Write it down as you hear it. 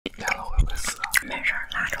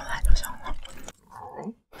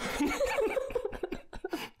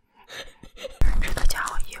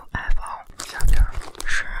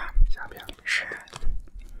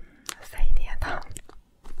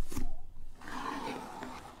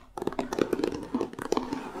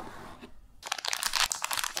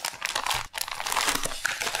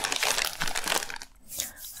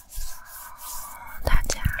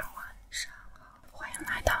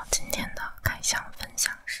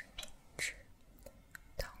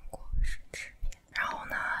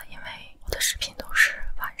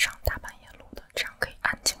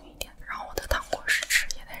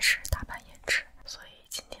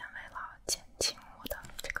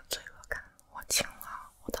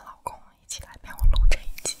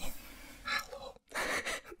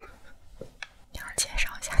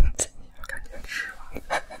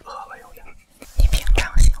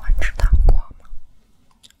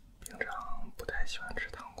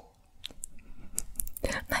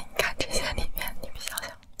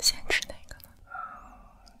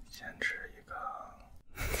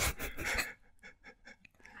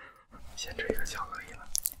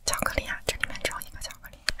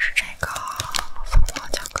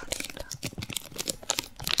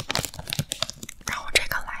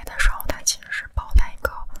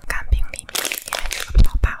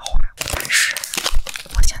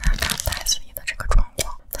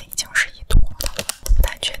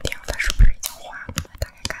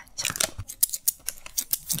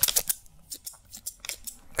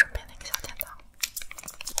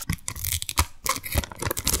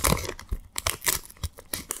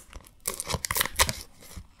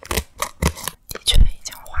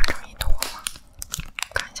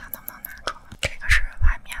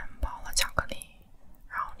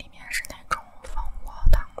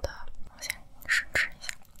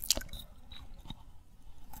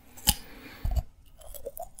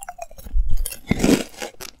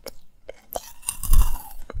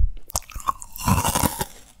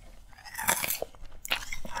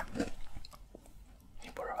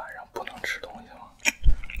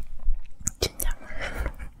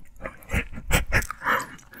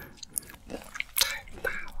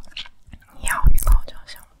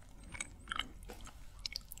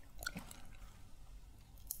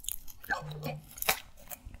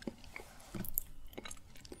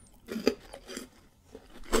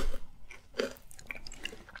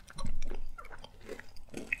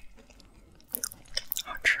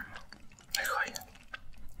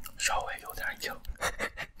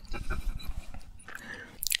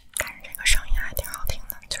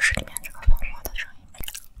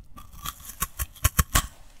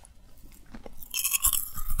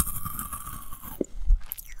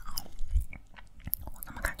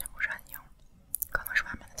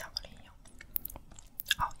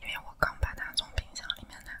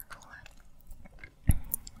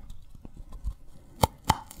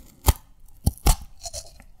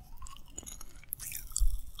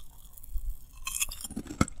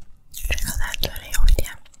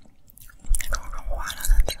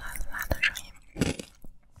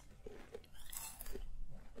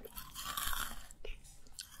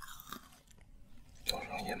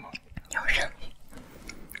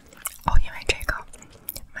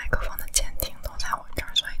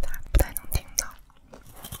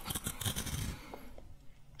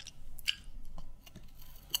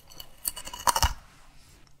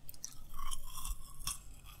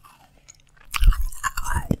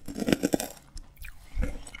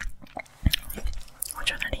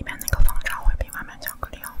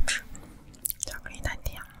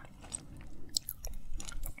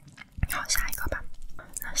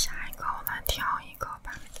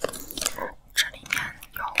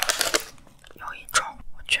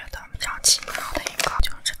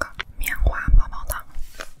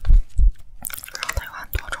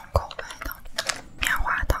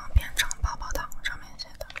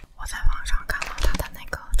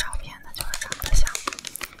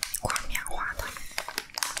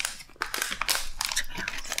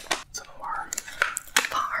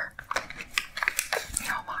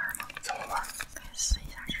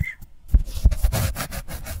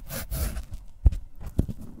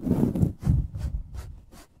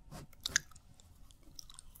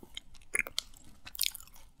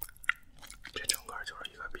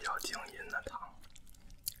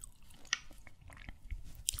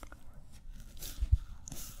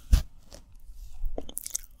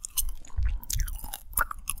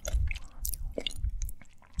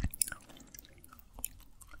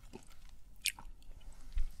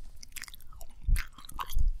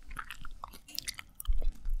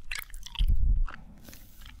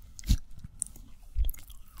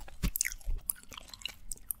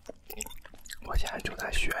现在就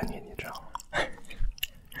在学你，你知道吗？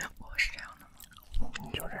我是这样的吗？你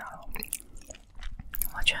就这样。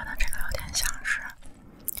我觉得这个有点像是，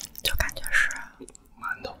就感觉是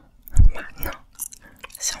馒头，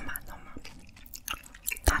小馒头吗？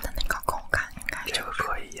它的那个口感应该这个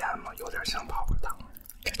可以腌吗？有点像泡泡糖。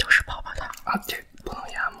这就是泡泡糖啊，这不能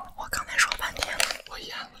腌吗？我刚才说半天了，我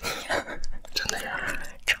腌了，真的腌了。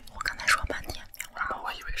我刚才说半天，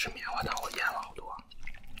我以为是棉花糖，我腌了好多。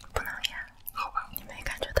不能腌，好吧？你没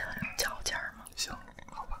感觉它很有嚼劲儿吗？行，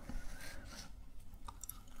好吧。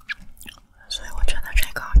所以我觉得这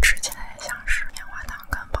个吃起来像是棉花糖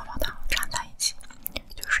跟泡泡糖掺在一起，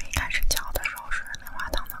就是一开始嚼的时候是棉花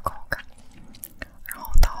糖的口感，然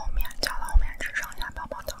后到后面嚼到后面只剩下泡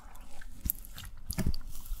泡糖。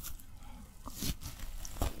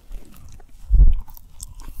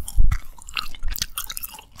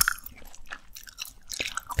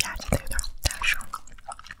吧唧的有点大声，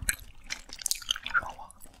你说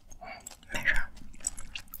我没事儿，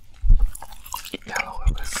腌了会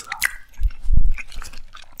不会死啊？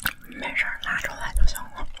没事儿，拿出来就行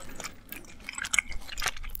了。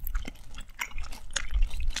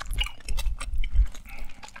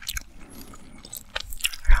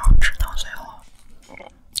然后吃到最后，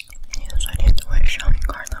你的嘴里就会剩一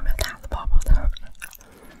块特别大的泡泡糖。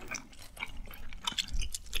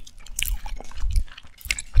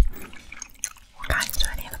我看你嘴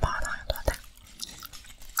里的泡泡糖有多大？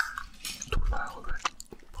吐出来会不会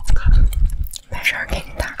不好看？没事儿，给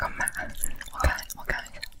你打个码。我看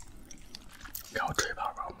一下。让我吹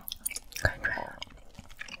泡泡吗？可以吹了。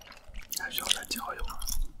还需要再搅一会儿。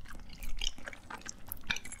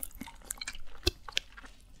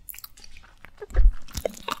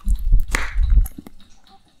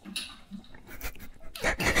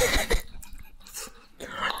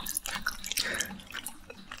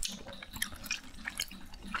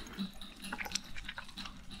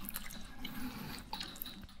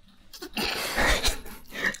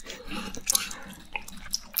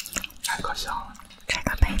太可笑了。这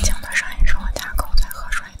个背景的声音是我家狗在喝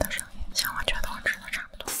水的声音，像我觉得我吃的差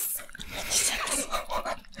不多。吓死我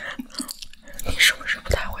了！你是不是不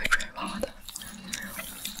太会吹泡的？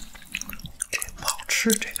这不好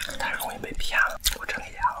吃，这个太容易被骗了。我真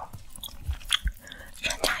给腌了。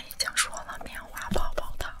人家已经说了棉花泡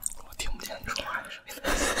泡糖，我听不见你说话的声音。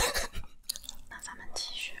那咱们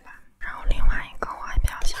继续吧。然后另外一个我还比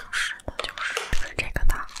较想试的就是这个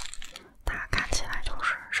糖，它看起来就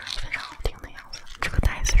是声音非常好听的样子。这个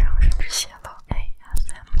袋子上甚至写了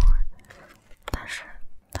ASMR， 但是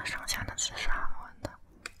它剩下的字是韩文的，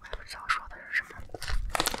我也不知道说的是什么。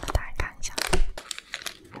大家看一下。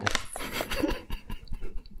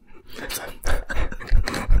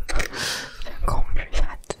控制一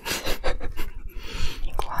下自己，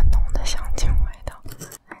一锅浓的香精味道，这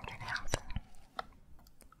个样子。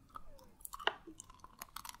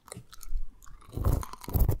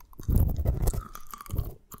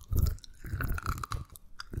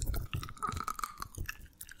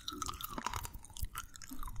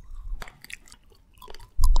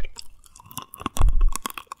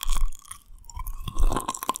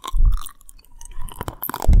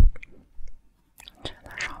真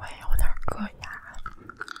的稍微有点硌牙，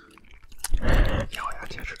咬牙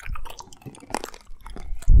切齿。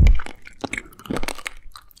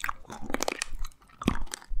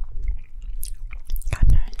感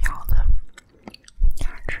觉咬的牙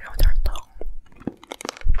齿有点疼。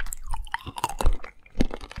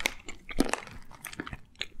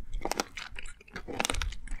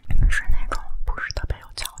是那种不是特别有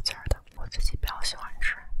嚼劲儿的，我自己比较喜欢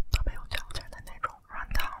吃特别有嚼劲儿的那种软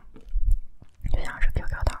糖，就像是 QQ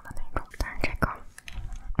糖的那种。但是这个，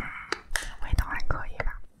味道还可以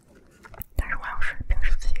吧。但是我要是平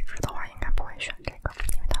时自己吃的话，应该不会选这个，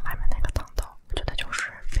因为它外面那个糖豆，我觉得就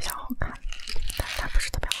是比较好看，但是它不是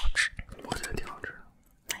特别好吃。我觉得挺好吃的。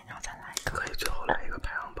那你要再来一个？可以最后来一个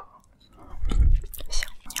排行榜。行，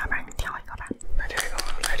要不然你挑一个吧。来这个，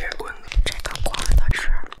来这个棍子。这个棍子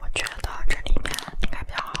是我觉得这里面应该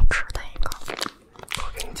比较好吃的一个。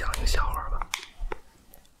我给你讲一个笑话吧。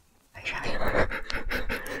为啥？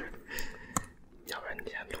要不然你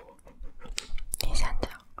先录。你先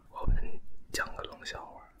讲。我问你讲个冷笑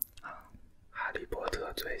话。哈利波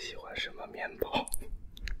特最喜欢什么面包？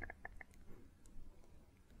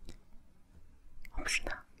我不知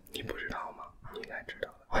道。你不知道吗？你应该知道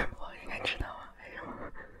的。我应该知道啊，为什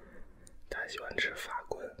么？他喜欢吃法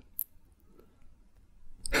棍。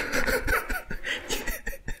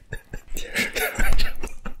解释一下为什么？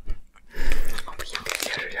我不要。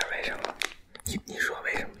解释一下为什么？你说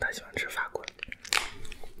为什么他喜欢吃法棍？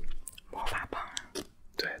魔法棒啊？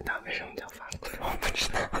对，他为什么叫法棍？我不知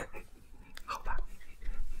道。好吧。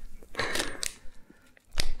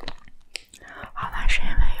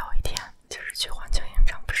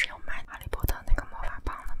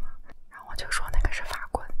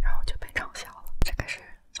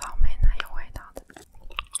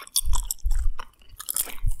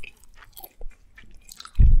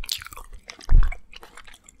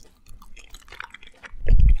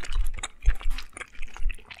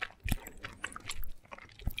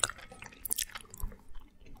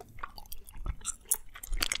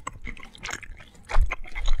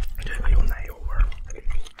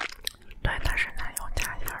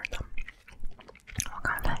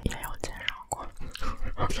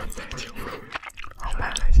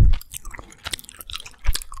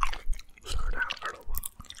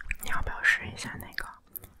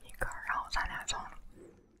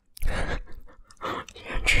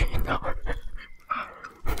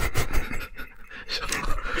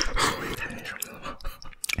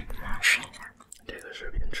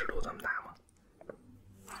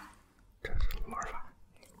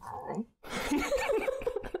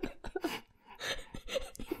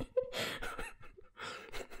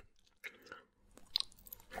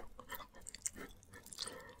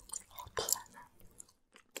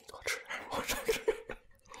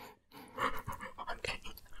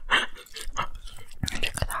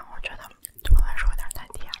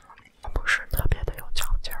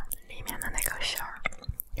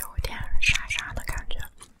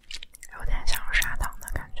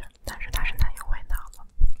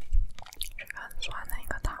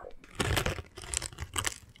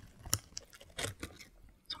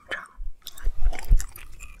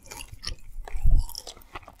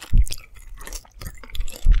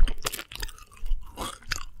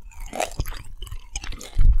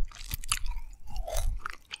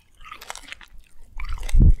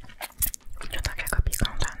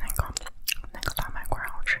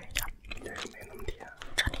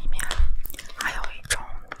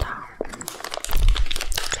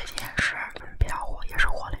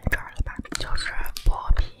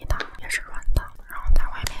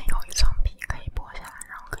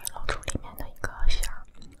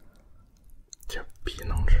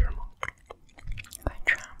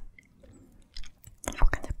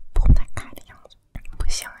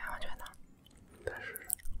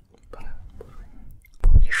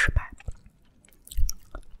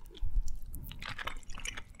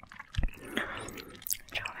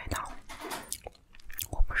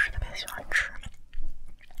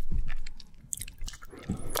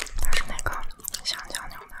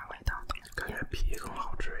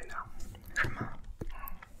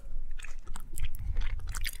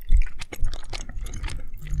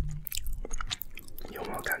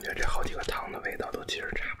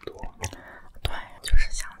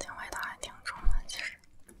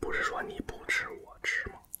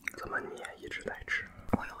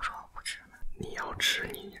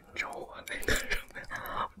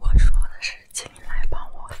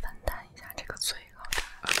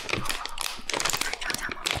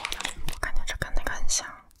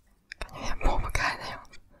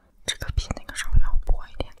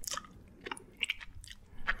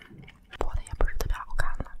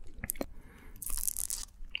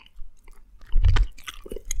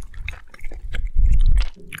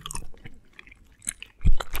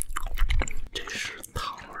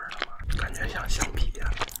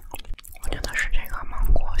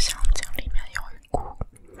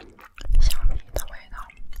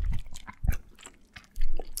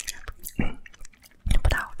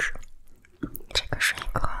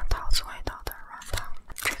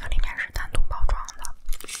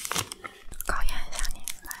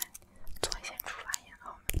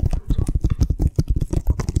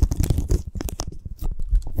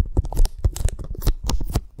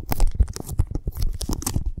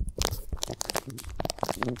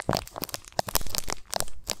这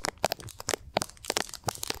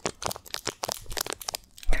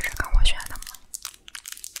是跟我选的吗？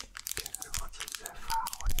我自己在发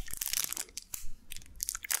挥。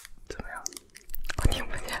怎么样？我听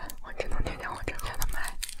不见，我只能听见我这边的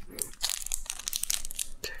麦。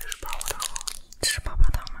这个是泡泡糖吗？这是泡泡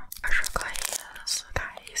糖吗？还是可以撕开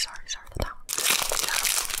一丝一丝的糖？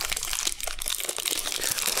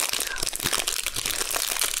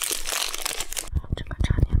这个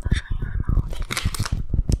插电的声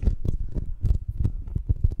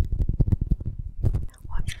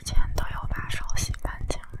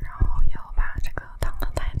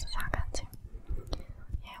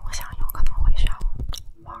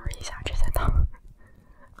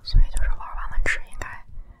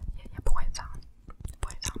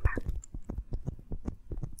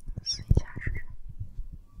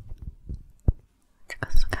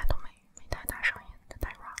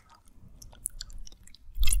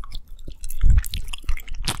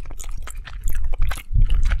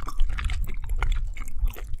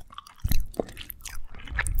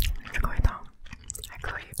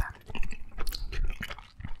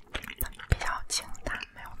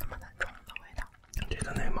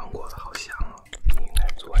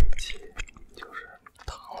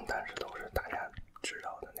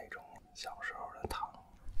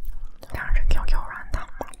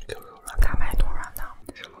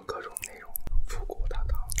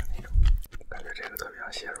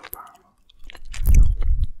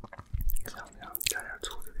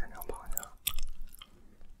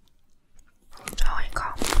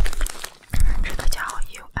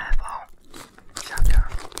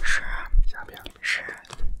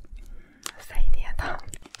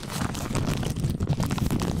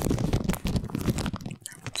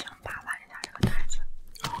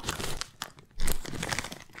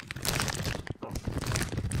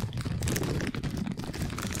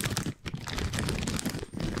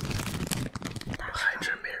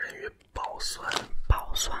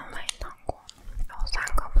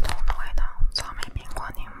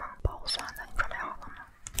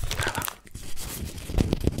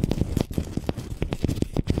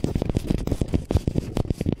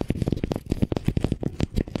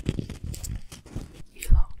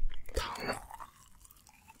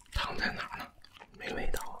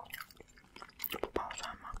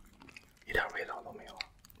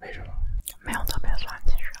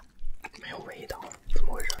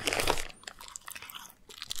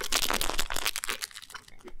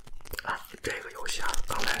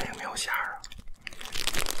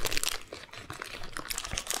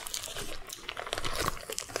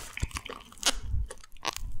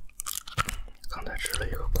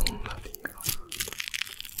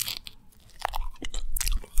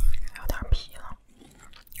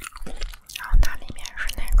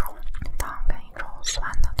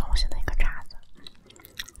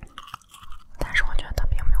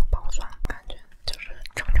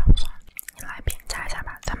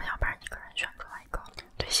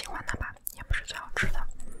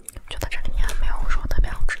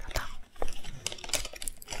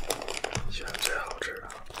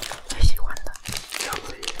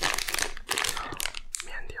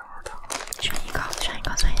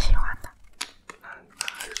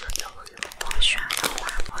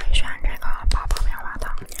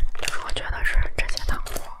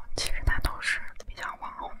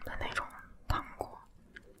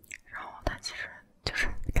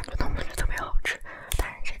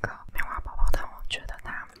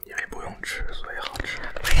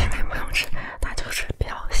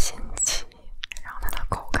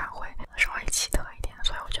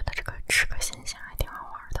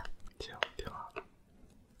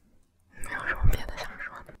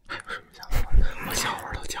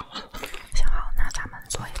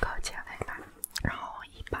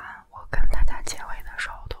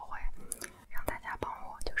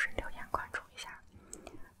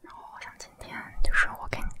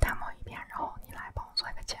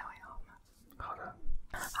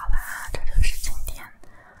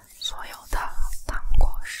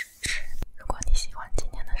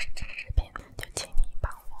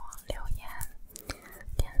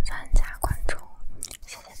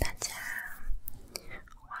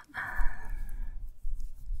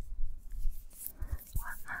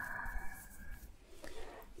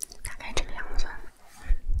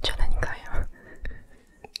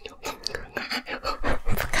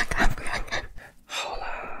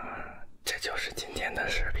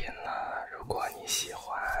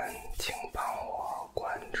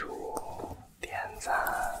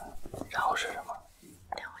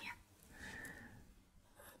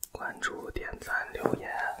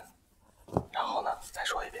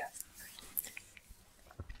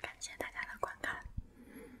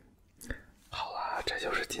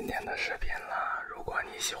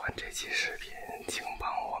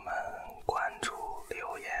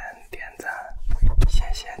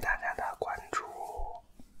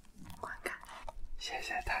谢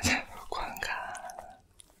谢大家的观看。